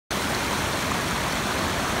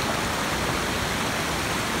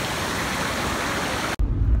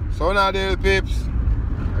So now daily peeps,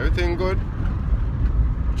 everything good?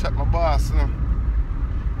 Check my boss, you know?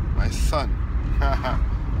 My son. I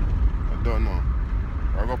don't know.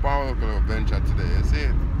 I go up on a little venture today, you see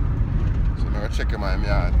it? So I'm going to check in my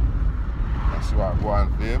yard. That's where I go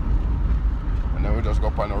on for him. And then we just go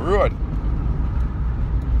up on the road.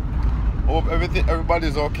 Hope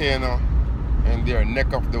everybody's okay now. In their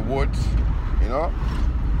neck of the woods, you know?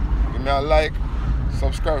 Give me a like,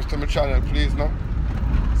 subscribe to my channel, please, no?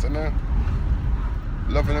 So, man,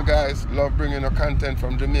 loving you guys, love bringing you content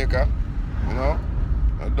from Jamaica, you know?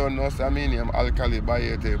 I don't know, so I mean, I'm alkali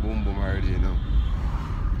bayete boom boom already, you know?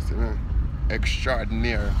 See, man,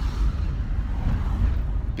 extraordinaire.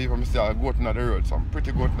 People may say I go to the road, so I'm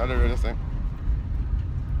pretty good to the road, I say.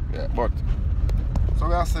 Yeah, but, so I'm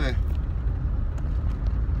gonna say,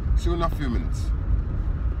 see you in a few minutes.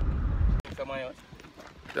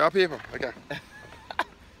 Yeah, people, okay.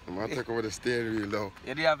 I'm gonna take over the steering wheel though.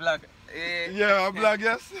 You do a vlog? Yeah, a vlog,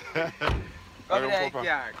 yes. Come with that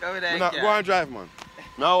car, come with that car. Go and drive, man.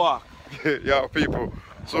 Now walk. Yeah, people,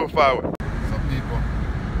 so far. Some people,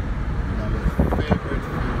 my favorite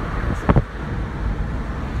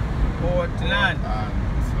Portland.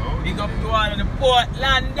 Big up to all of the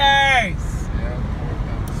Portlanders.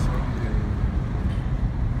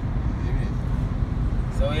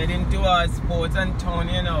 So you're heading towards Port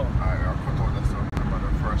Antonio, you know? I'll put out the sun, but the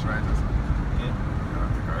first right is yeah.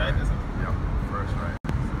 Right is yeah, first right.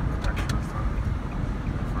 Next to the sun.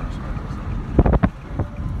 First right is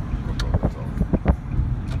put out the sun.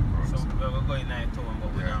 So we're going night town, but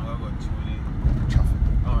we're going to go through the traffic.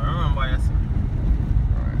 Oh, I remember yes.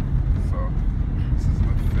 Alright, so this is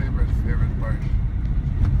my favorite parish.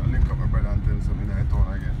 I'll link up my brother and tell something night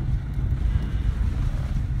town again.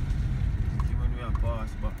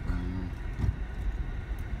 Boss, but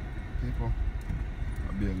people,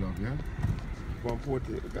 I'll be in love, yeah?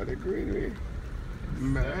 140, we got a greenery.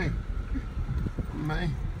 Man.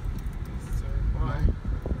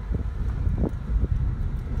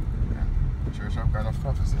 Yeah. Church of God of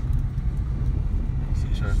Prophecy. It's the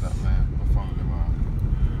church that man performed them all.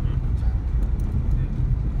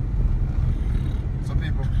 So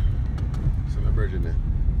people, see my virgin there.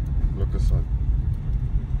 Look at the sun.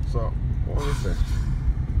 So, what will we say?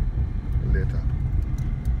 Later.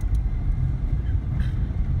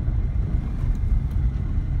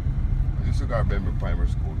 I used to go to Benbury Primary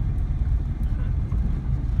School.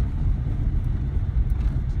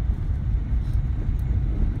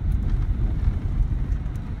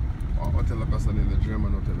 Hotel like us in the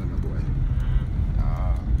German hotel in the boy.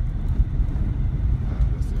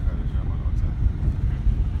 Let's see the German hotel.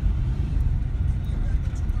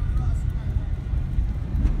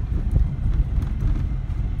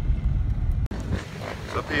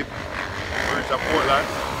 So people, we reach Portland,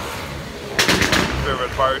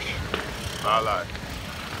 favorite parish, not lie.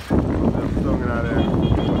 I'm sitting out there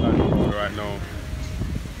right now,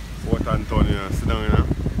 Port Antonio, sit down here.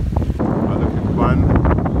 I look at one,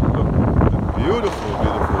 look, the beautiful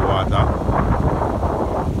water.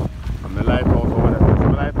 And the lighthouse over there, see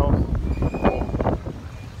the lighthouse?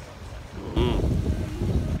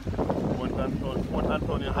 Port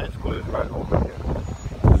Antonio High School is right over here.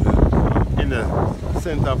 In the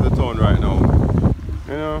center of the town right now,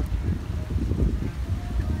 you know,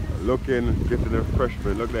 looking, getting a fresh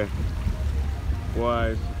breath. Look there, why,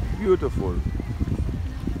 it's beautiful.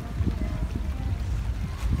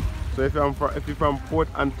 So if you're from Port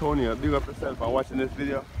Antonio, big up yourself for watching this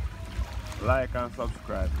video, like and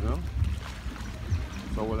subscribe, you know.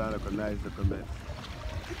 So we'll look a nice little mess.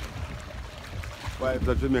 Vibes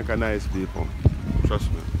of Jamaica, nice people, trust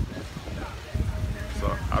me. So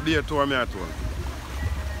I'll be a tour, me a tour.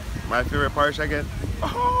 My favorite parish again.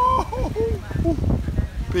 Oh,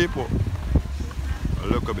 people.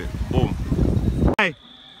 Look a bit. Boom. Hey.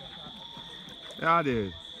 Yeah,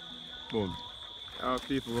 there. Boom. Our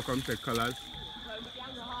people will come take colors.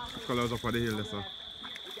 Colors up on the hill there, so.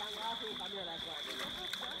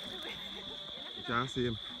 You can't see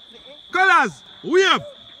him. Colors! Wave!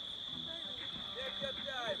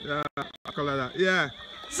 Yeah, color that. Yeah.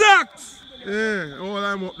 Socks! Yeah, all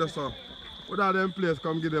I'm up there, so. Without them place,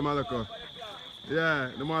 come give them a look. Yeah,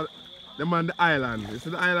 them on the island. You see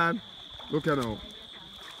the island? Look at now.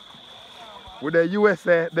 With the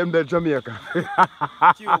USA, them the Jamaica.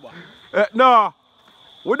 Cuba. No.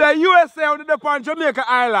 With the USA, with the on Jamaica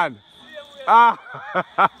island. Ah.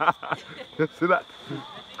 You see that?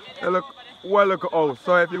 Hey, look, well, look out.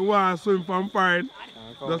 So if you want to swim from fine,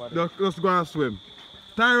 just go and swim.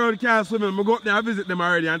 Tyrone can't swim. I go up there and visit them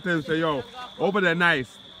already and tell them, say, yo, over there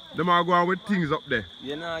nice. Them are going with things up there.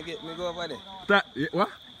 You not get me go over there. What?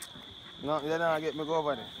 No, you not get me go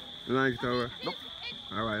over there. You like it over? Nope.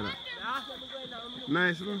 Alright.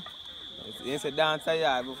 Nice, no? You say dance a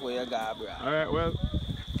yard before you go, bro. Alright, well,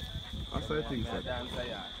 that's what I think, sir. Dance a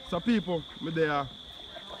yard. So people, me there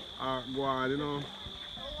go on, you know,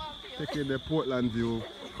 taking the Portland view,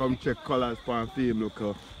 come check colors for film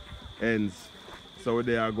look ends. So we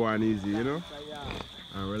there go on easy, you know,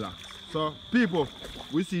 and relax. So people,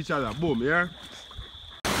 we see each other, boom, yeah?